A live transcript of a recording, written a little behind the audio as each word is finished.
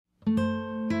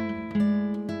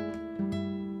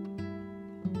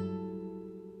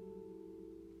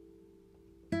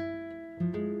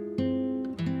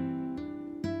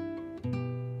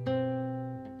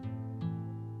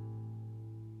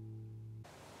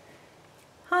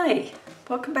Hi,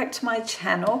 welcome back to my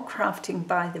channel, Crafting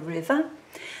by the River.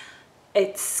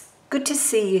 It's good to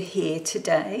see you here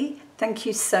today. Thank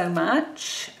you so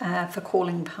much for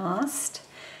calling past.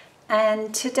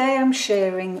 And today I'm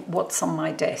sharing what's on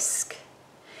my desk.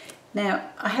 Now,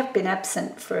 I have been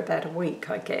absent for about a week,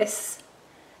 I guess.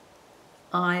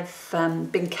 I've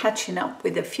been catching up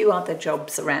with a few other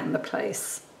jobs around the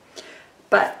place.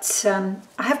 But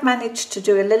I have managed to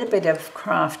do a little bit of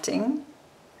crafting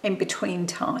in between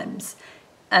times,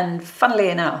 and funnily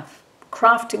enough,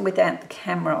 crafting without the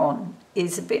camera on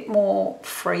is a bit more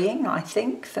freeing, I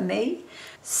think, for me.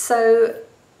 So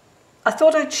I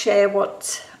thought I'd share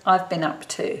what I've been up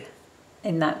to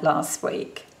in that last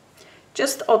week.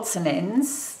 Just odds and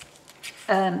ends.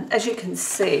 As you can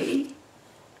see,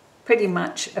 pretty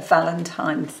much a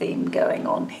Valentine theme going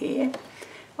on here.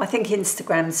 I think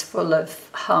Instagram's full of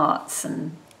hearts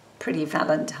and pretty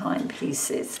Valentine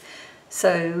pieces.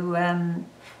 So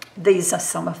these are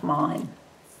some of mine.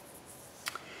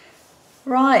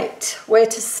 Right, where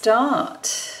to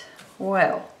start?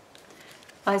 Well,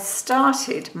 I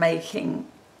started making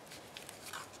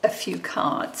a few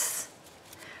cards.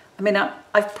 I mean,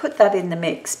 I've put that in the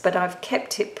mix, but I've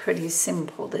kept it pretty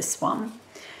simple, this one,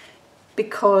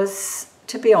 because,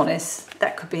 to be honest,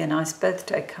 that could be a nice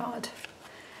birthday card.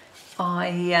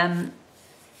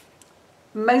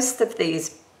 Most of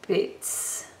these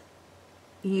bits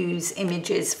use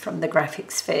images from the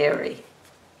Graphics Fairy.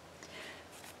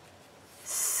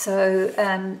 So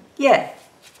yeah,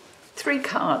 3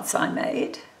 cards I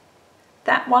made.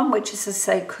 That one, which, as I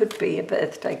say, could be a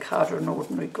birthday card or an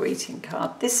ordinary greeting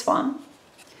card. This one,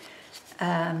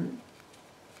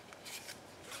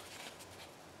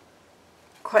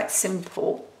 quite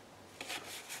simple.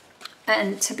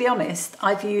 And to be honest,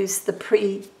 I've used the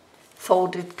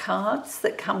pre-folded cards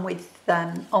that come with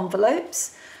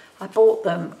envelopes. I bought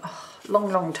them a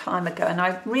long time ago, and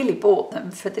I really bought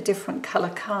them for the different colour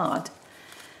card.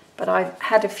 But I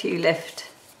had a few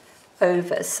left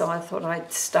over, so I thought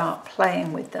I'd start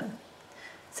playing with them.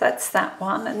 So that's that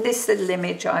one, and this little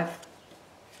image I've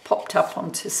popped up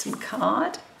onto some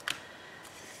card.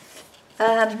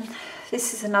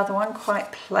 This is another one,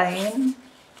 quite plain.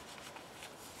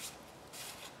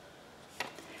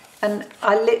 And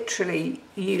I literally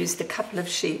used a couple of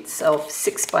sheets of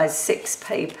 6x6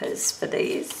 papers for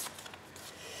these.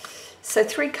 So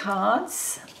 3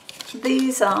 cards.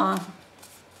 These are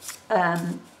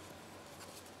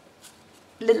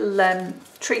little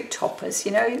treat toppers,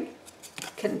 you know. You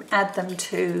can add them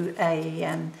to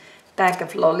a bag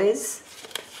of lollies.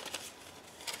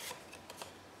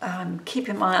 I'm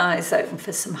keeping my eyes open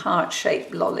for some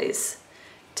heart-shaped lollies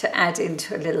to add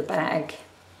into a little bag.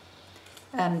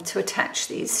 To attach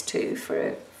these to for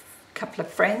a couple of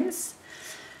friends.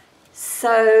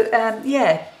 So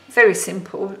yeah, very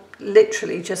simple,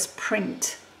 literally just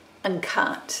print and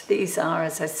cut. These are,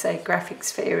 as I say,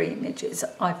 Graphics Fairy images.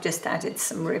 I've just added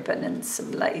some ribbon and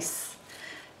some lace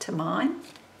to mine.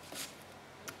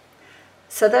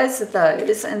 So those are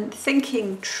those, and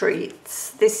thinking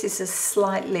treats, this is a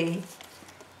slightly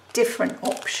different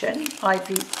option. I've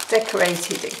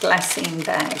decorated a glassine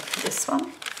bag for this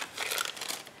one,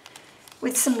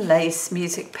 with some lace,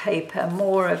 music paper,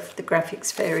 more of the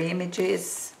Graphics Fairy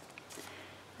images,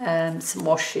 some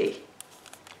washi.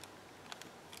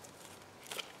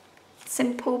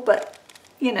 Simple, but,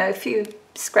 you know, a few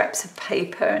scraps of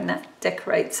paper, and that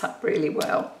decorates up really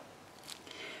well.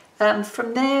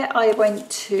 From there I went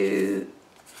to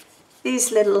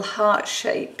these little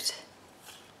heart-shaped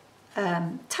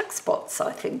tuck spots,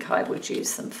 I think I would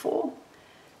use them for.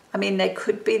 I mean, they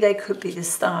could be the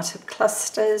start of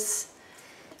clusters.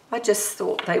 I just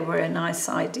thought they were a nice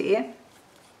idea.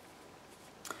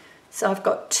 So I've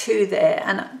got 2 there,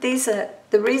 and these are,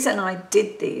 the reason I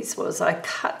did these was I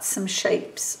cut some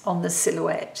shapes on the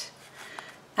silhouette,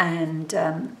 and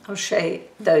I'll share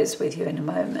those with you in a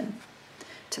moment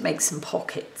to make some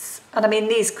pockets. And I mean,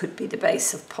 these could be the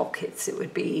base of pockets. It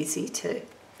would be easy to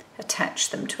attach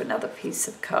them to another piece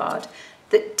of card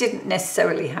that didn't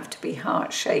necessarily have to be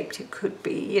heart-shaped. It could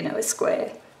be, you know, a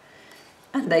square,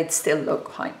 and they'd still look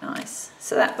quite nice.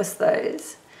 So that was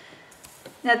those.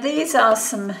 Now these are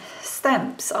some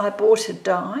stamps. I bought a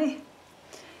die,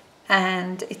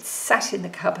 and it's sat in the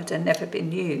cupboard and never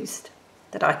been used,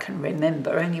 that I can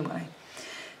remember anyway.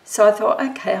 So I thought,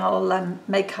 okay, I'll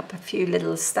make up a few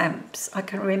little stamps. I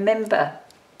can remember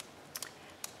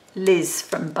Liz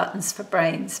from Buttons for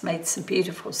Brains made some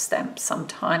beautiful stamps some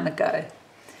time ago,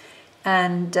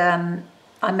 and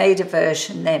I made a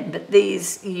version then, but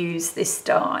these use this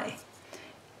die.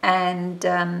 And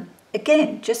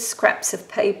again, just scraps of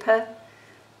paper,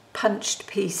 punched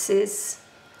pieces,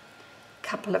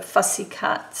 couple of fussy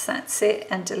cuts, that's it,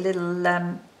 and a little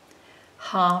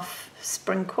half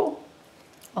sprinkle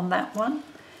on that one.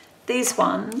 These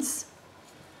ones,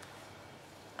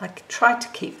 I tried to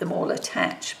keep them all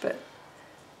attached, but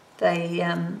they,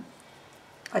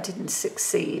 I didn't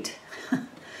succeed.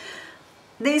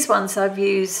 These ones I've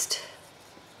used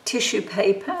tissue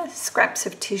paper, scraps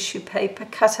of tissue paper,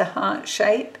 cut a heart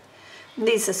shape. And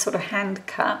these are sort of hand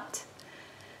cut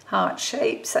heart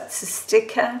shapes. That's a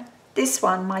sticker. This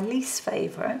one, my least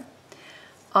favourite,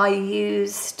 I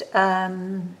used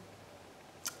the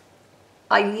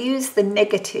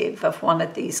negative of one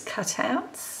of these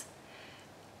cutouts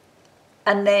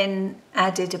and then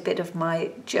added a bit of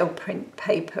my gel print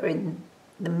paper in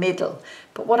the middle.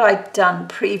 But what I'd done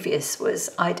previous was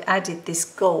I'd added this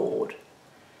gold. I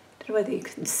don't know whether you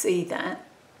can see that.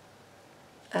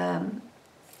 And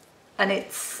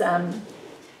it's the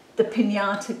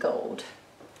pinata gold.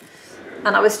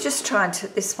 And I was just trying to,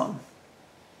 this one.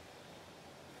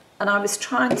 And I was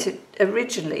trying to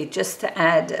originally just to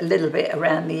add a little bit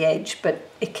around the edge, but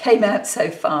it came out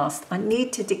so fast. I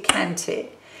need to decant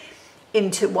it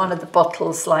into one of the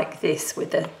bottles like this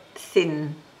with a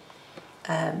thin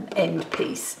end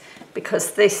piece,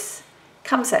 because this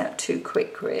comes out too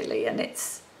quick really, and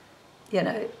it's, you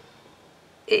know,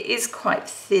 it is quite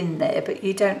thin there, but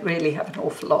you don't really have an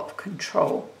awful lot of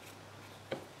control.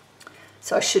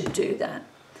 So I should do that.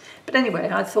 But anyway,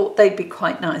 I thought they'd be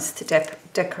quite nice to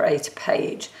decorate a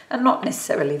page, and not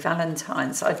necessarily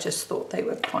Valentine's. I just thought they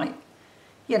were quite,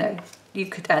 you know, you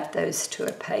could add those to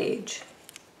a page.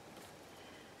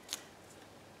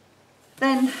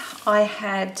 Then I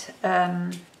had,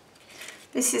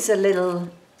 this is a little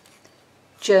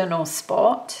journal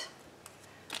spot.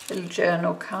 Little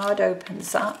journal card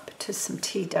opens up to some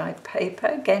tea-dyed paper.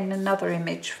 Again, another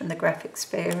image from the Graphics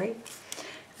Fairy.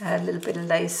 A little bit of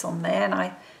lace on there, and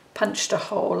I punched a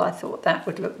hole. I thought that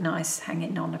would look nice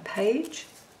hanging on a page.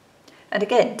 And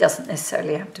again, it doesn't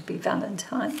necessarily have to be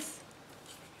Valentine's.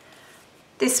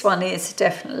 This one is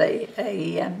definitely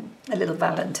a little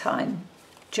Valentine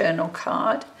journal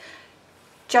card.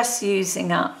 Just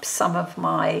using up some of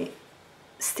my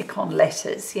stick-on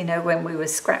letters. You know, when we were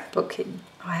scrapbooking,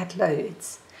 I had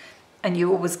loads. And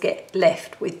you always get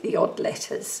left with the odd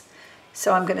letters.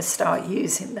 So I'm going to start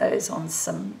using those on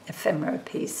some ephemera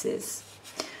pieces.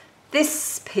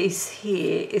 This piece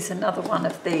here is another one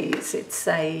of these. It's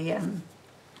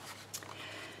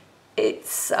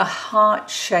a heart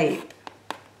shape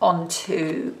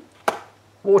onto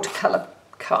watercolour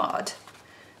card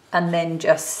and then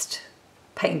just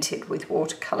painted with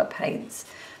watercolour paints.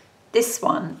 This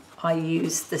one I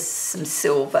used some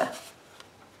silver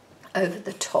over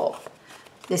the top.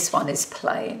 This one is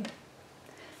plain.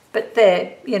 But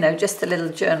they're, you know, just a little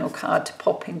journal card to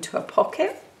pop into a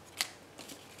pocket.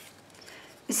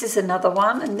 This is another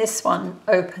one, and this one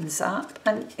opens up,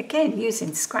 and again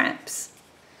using scraps.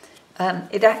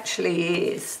 It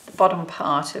actually is the bottom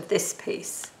part of this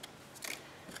piece.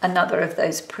 Another of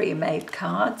those pre-made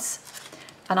cards.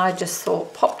 And I just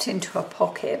thought, popped into a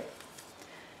pocket,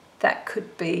 that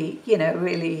could be, you know,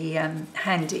 really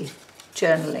handy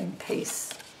journaling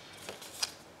piece.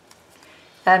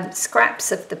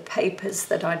 Scraps of the papers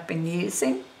that I'd been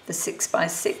using, the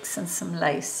 6x6, and some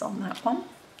lace on that one.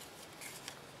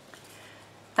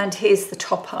 And here's the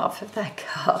top half of that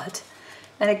card.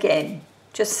 And again,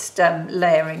 just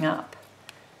layering up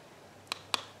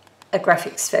a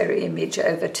Graphics Fairy image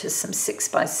over to some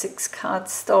 6x6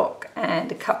 cardstock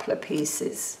and a couple of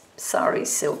pieces, sari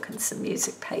silk and some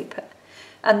music paper.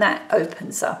 And that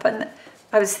opens up. And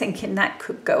I was thinking that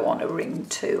could go on a ring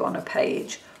too, on a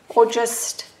page, or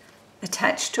just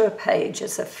attached to a page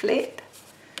as a flip.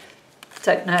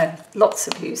 Don't know, lots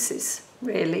of uses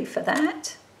really for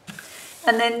that.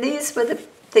 And then these were the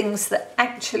things that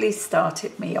actually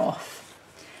started me off.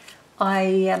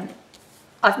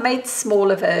 I've made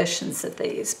smaller versions of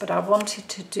these, but I wanted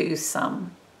to do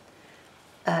some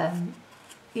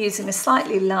using a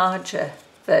slightly larger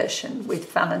version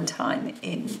with Valentine's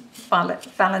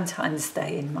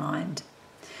Day in mind.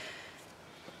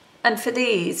 And for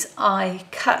these, I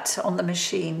cut on the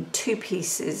machine 2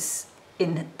 pieces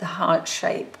in the heart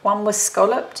shape. One was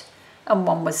scalloped and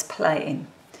one was plain.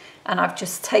 And I've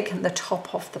just taken the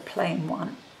top off the plain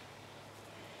one.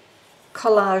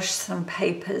 Collaged some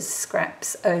papers,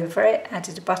 scraps over it,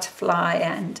 added a butterfly,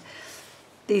 and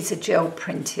these are gel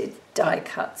printed die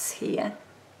cuts here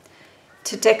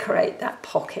to decorate that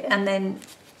pocket. And then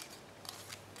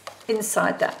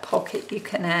inside that pocket you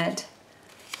can add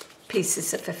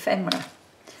pieces of ephemera.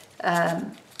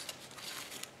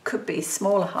 Could be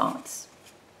smaller hearts,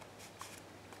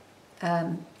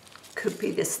 could be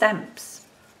the stamps.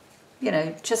 you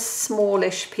know, just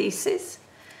smallish pieces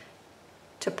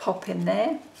to pop in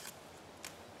there.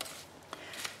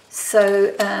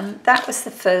 So that was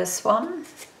the first one.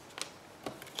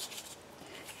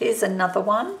 Here's another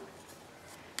one.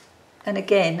 And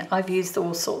again, I've used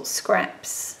all sorts of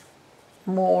scraps,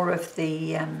 more of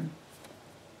the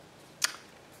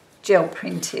gel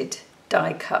printed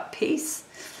die cut piece.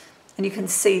 And you can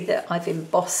see that I've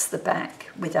embossed the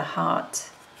back with a heart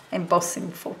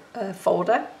embossing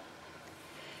folder.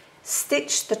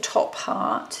 Stitched the top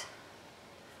heart,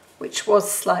 which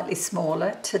was slightly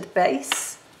smaller, to the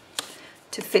base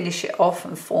to finish it off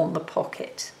and form the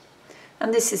pocket.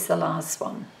 And this is the last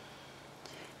one.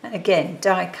 And again,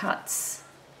 die cuts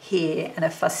here and a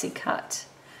fussy cut.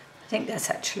 I think that's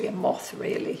actually a moth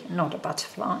really, not a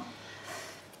butterfly.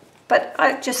 But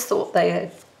I just thought they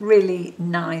are really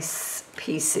nice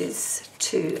pieces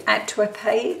to add to a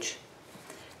page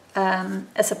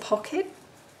as a pocket.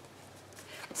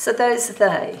 So those are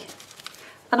they.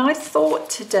 And I thought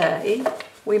today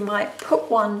we might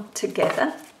put one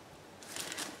together.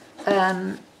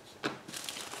 And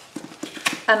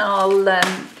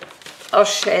I'll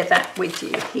share that with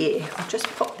you here. I'll just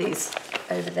pop these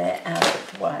over there out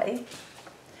of the way.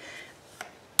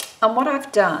 And what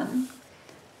I've done,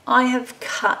 I have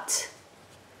cut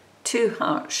 2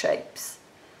 heart shapes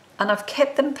and I've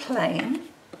kept them plain.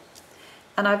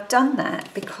 And I've done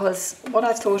that because what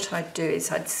I thought I'd do is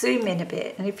I'd zoom in a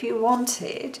bit, and if you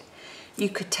wanted, you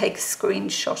could take a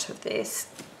screenshot of this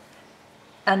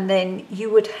and then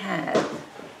you would have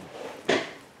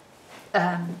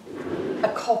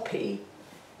a copy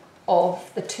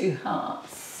of the 2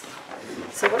 hearts.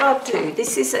 So what I'll do,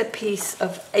 this is a piece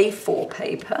of A4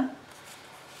 paper.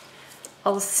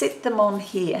 I'll sit them on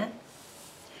here,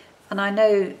 and I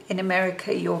know in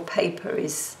America your paper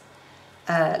is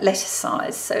letter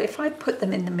size, so if I put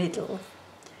them in the middle,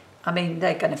 I mean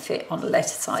they're going to fit on a letter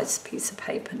size piece of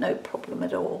paper, no problem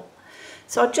at all.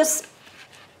 So I'll just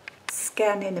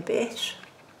scan in a bit.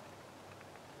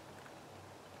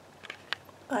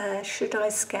 Should I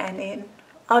scan in?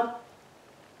 I'll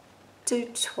do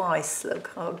twice,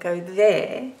 look, I'll go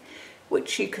there,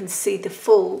 which you can see the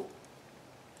full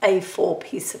A4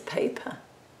 piece of paper.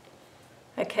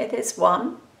 Okay, there's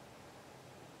one.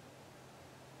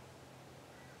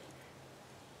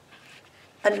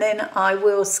 And then I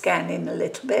will scan in a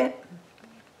little bit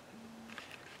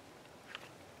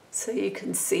so you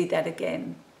can see that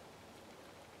again.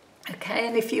 Okay,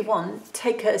 and if you want,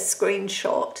 take a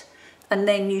screenshot and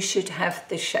then you should have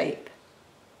the shape.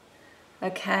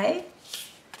 Okay,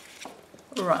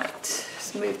 right,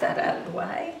 let's move that out of the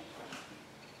way.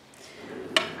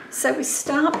 So we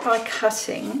start by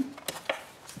cutting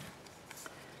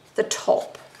the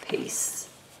top piece.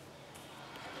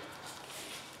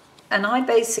 And I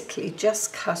basically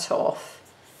just cut off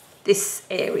this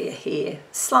area here,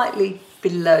 slightly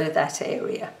below that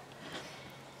area.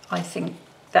 I think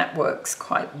that works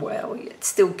quite well. It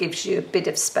still gives you a bit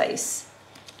of space.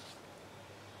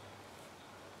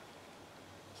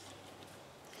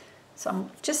 So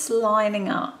I'm just lining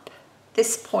up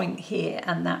this point here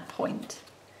and that point.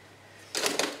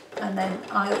 And then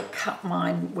I'll cut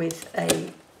mine with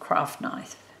a craft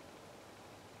knife.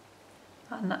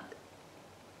 And that,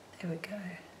 there we go.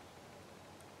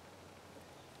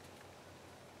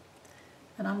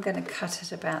 And I'm going to cut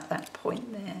it about that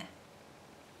point there.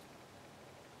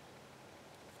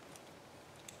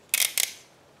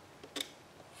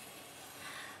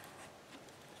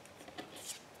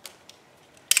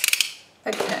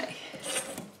 Okay.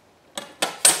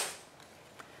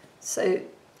 So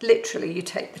literally you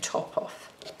take the top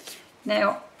off.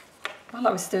 Now, while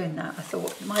I was doing that, I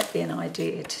thought it might be an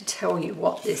idea to tell you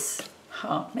what this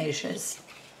heart measures.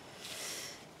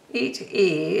 It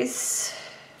is,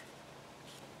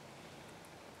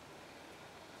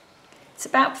 it's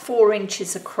about 4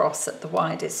 inches across at the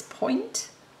widest point,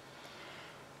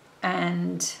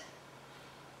 and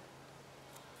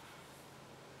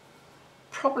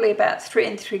probably about 3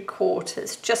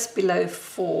 3/4, just below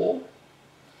 4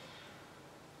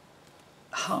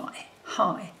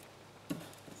 high.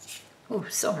 Oh,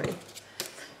 sorry,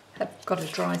 I've got a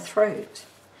dry throat.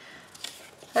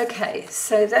 Okay,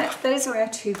 so those are our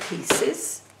 2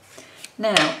 pieces.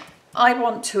 Now, I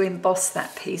want to emboss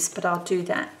that piece, but I'll do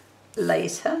that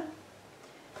later.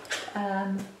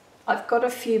 I've got a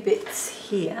few bits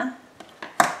here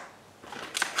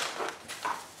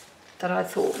that I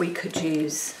thought we could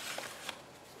use.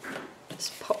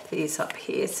 Just pop these up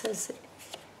here so that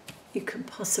you can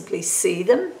possibly see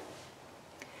them.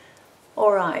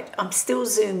 All right, I'm still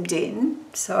zoomed in,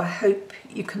 so I hope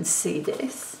you can see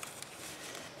this.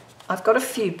 I've got a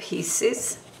few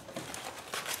pieces.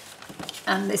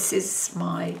 And this is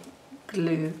my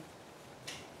glue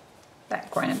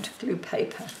background, glue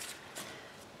paper.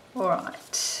 All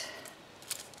right.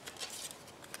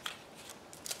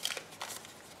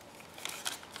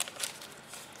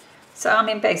 So, I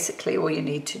mean, basically all you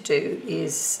need to do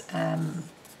is add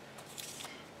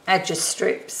your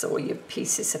strips or your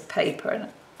pieces of paper. And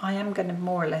I am going to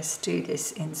more or less do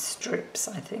this in strips,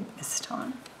 I think, this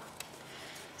time.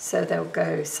 So they'll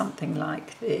go something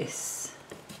like this.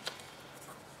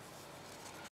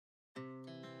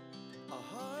 Our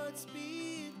hearts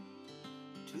beat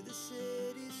to the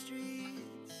city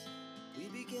streets. We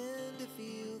began to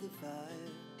feel the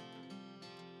fire.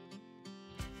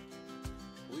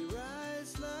 We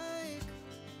rise like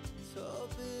tall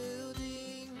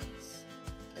buildings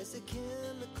as the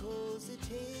chemicals they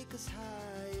take us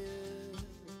higher.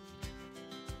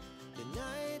 The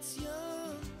night's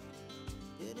young,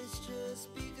 it has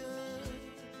just begun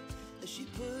as she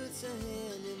puts her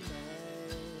hand in mine.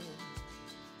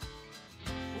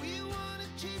 We wanna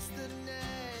chase the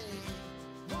night,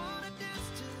 wanna dance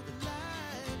to the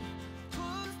light,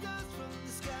 pull the stars from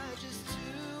the sky, just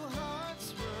two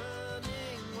hearts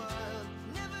running wild.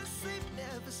 Never sleep,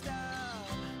 never stop,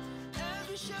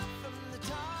 every shot from the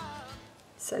top.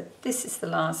 So this is the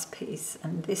last piece,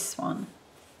 and this one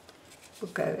will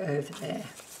go over there.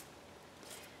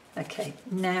 Okay,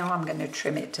 now I'm going to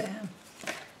trim it down.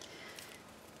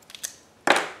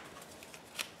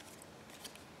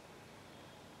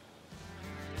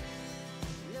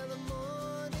 Now the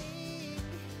morning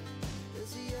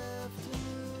is the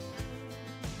afternoon.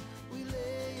 We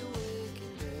lay awake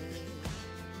in bed.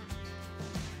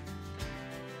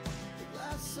 The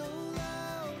laughs so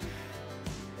loud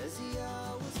as the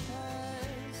hours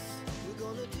pass. We're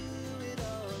gonna do it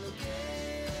all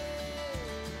again.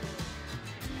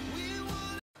 We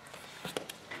want.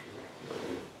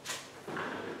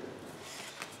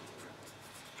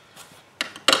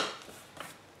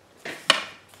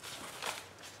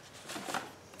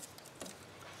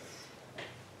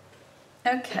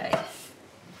 Okay,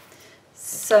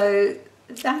 so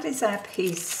that is our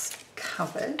piece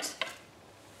covered.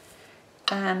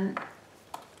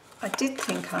 I did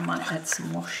think I might add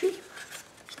some washi,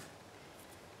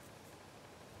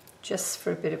 just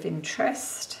for a bit of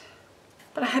interest.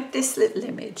 But I have this little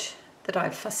image that I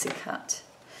fussy cut,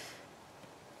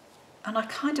 and I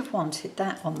kind of wanted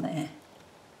that on there.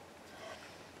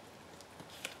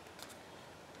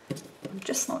 I'm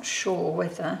just not sure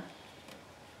whether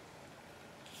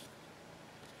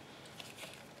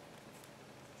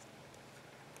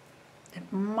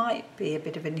it might be a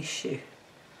bit of an issue.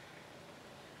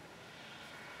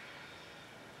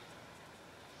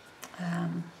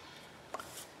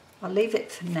 I'll leave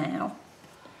it for now,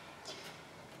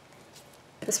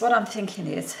 because what I'm thinking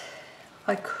is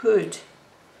I could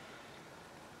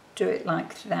do it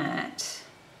like that.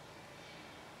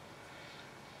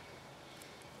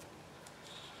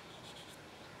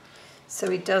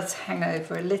 So it does hang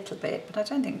over a little bit, but I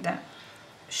don't think that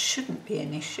shouldn't be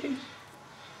an issue.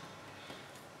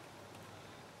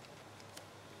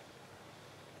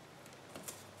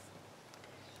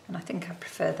 And I think I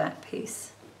prefer that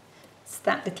piece. It's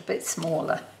that little bit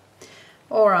smaller.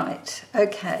 All right,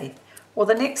 okay. Well,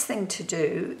 the next thing to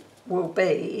do will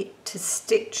be to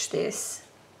stitch this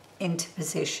into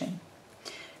position.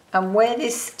 And where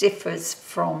this differs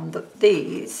from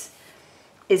these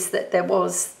is that there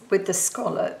was, with the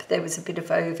scallop, there was a bit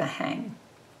of overhang,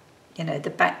 you know, the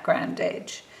background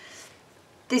edge.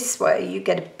 This way you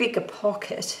get a bigger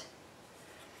pocket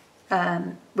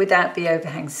without the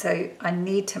overhang. So I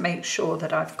need to make sure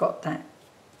that I've got that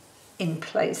in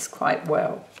place quite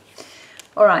well.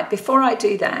 All right, before I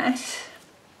do that,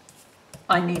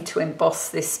 I need to emboss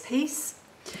this piece.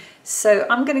 So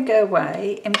I'm going to go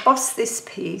away, emboss this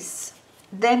piece,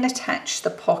 then attach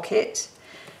the pocket,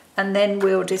 and then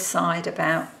we'll decide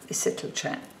about this little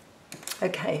chap.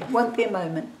 Okay, won't be a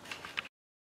moment.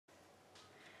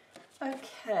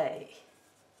 Okay,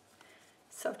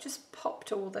 so I've just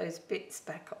popped all those bits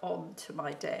back onto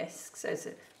my desk so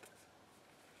that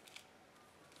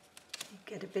you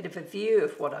get a bit of a view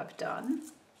of what I've done.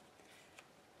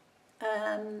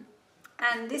 And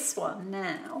this one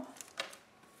now,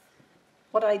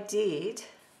 what I did,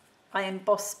 I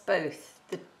embossed both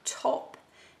the top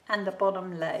and the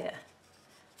bottom layer.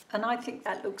 And I think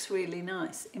that looks really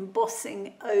nice,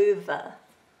 embossing over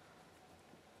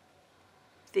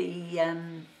the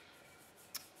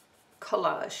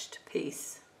collaged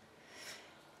piece.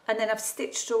 And then I've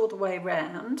stitched all the way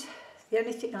around. The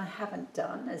only thing I haven't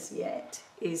done as yet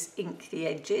is ink the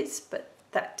edges, but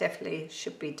that definitely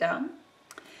should be done.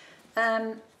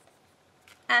 And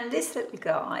this little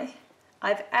guy,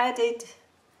 I've added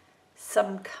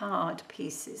some card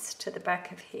pieces to the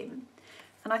back of him,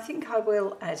 and I think I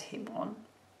will add him on.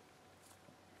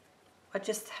 I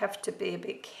just have to be a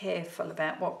bit careful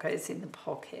about what goes in the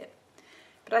pocket.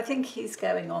 But I think he's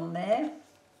going on there.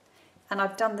 And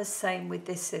I've done the same with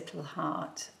this little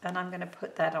heart, and I'm going to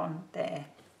put that on there.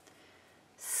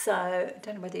 So, I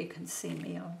don't know whether you can see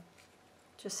me. I'll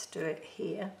just do it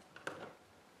here.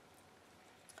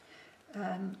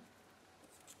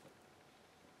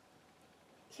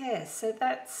 Yeah, so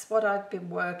that's what I've been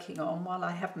working on while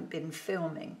I haven't been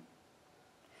filming.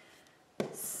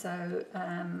 So,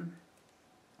 I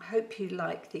hope you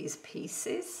like these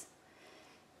pieces.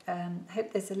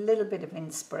 Hope there's a little bit of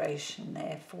inspiration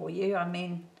there for you. I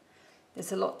mean,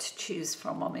 there's a lot to choose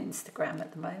from on Instagram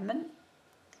at the moment.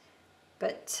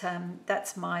 But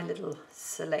that's my little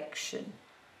selection.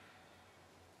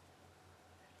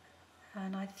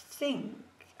 And I think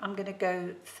I'm going to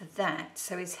go for that.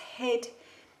 So his head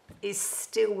is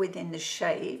still within the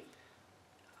shape.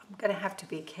 I'm going to have to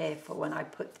be careful when I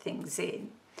put things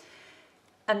in.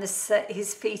 And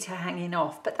his feet are hanging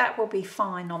off, but that will be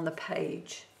fine on the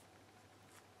page.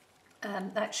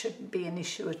 That shouldn't be an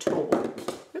issue at all.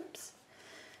 Oops.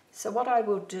 So what I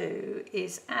will do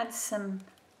is add some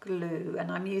glue,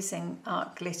 and I'm using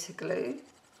art glitter glue,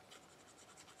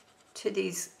 to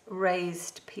these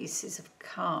raised pieces of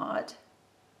card.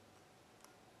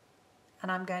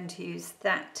 And I'm going to use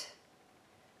that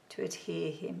to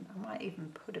adhere him. I might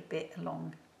even put a bit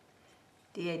along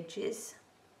the edges.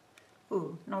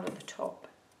 Ooh, not at the top.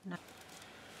 No.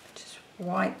 Just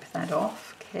wipe that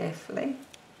off carefully.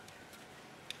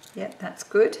 Yep, that's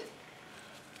good.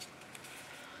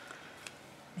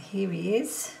 Here he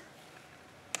is.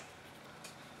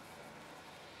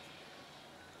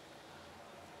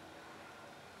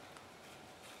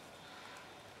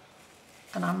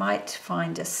 And I might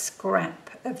find a scrap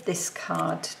of this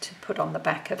card to put on the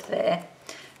back of there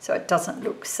so it doesn't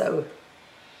look so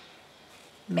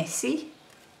messy.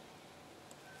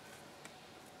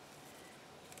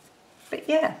 But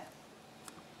yeah,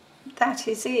 that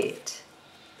is it.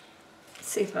 Let's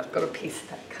see if I've got a piece of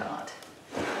that card.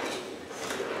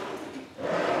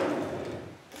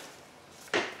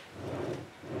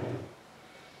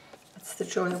 That's the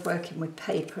joy of working with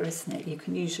paper, isn't it? You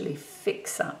can usually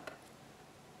fix up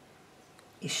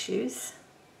issues.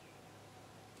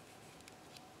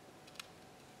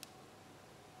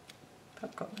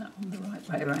 I've got that on the right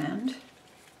way around.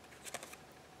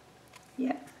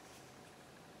 Yeah.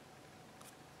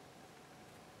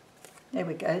 There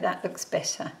we go, that looks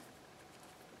better.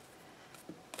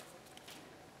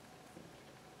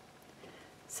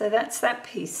 So that's that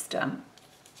piece done.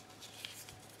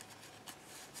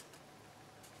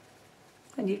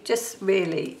 And you just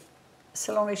really,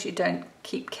 so long as you don't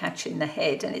keep catching the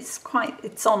head, and it's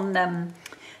on, I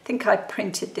think I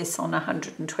printed this on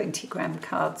 120 gram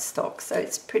cardstock, so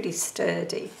it's pretty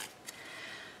sturdy.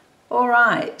 All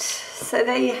right, so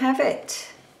there you have it.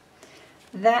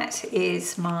 That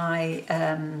is my,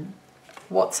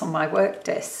 what's on my work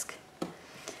desk.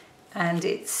 And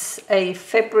it's a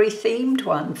February themed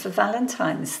one for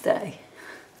Valentine's Day.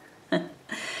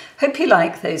 Hope you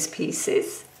like those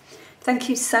pieces. Thank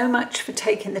you so much for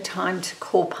taking the time to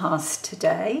call past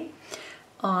today.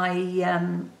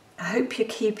 I hope you're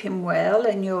keeping well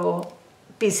and you're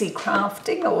busy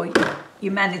crafting, or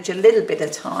you manage a little bit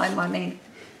of time. I mean,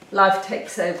 life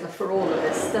takes over for all of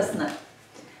us, doesn't it?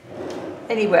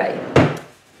 Anyway,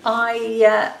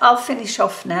 I'll finish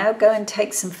off now, go and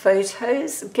take some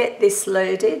photos, get this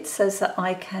loaded so that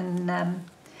I can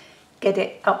get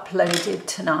it uploaded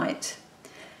tonight.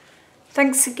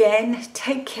 Thanks again,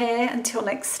 take care, until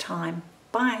next time,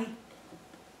 bye.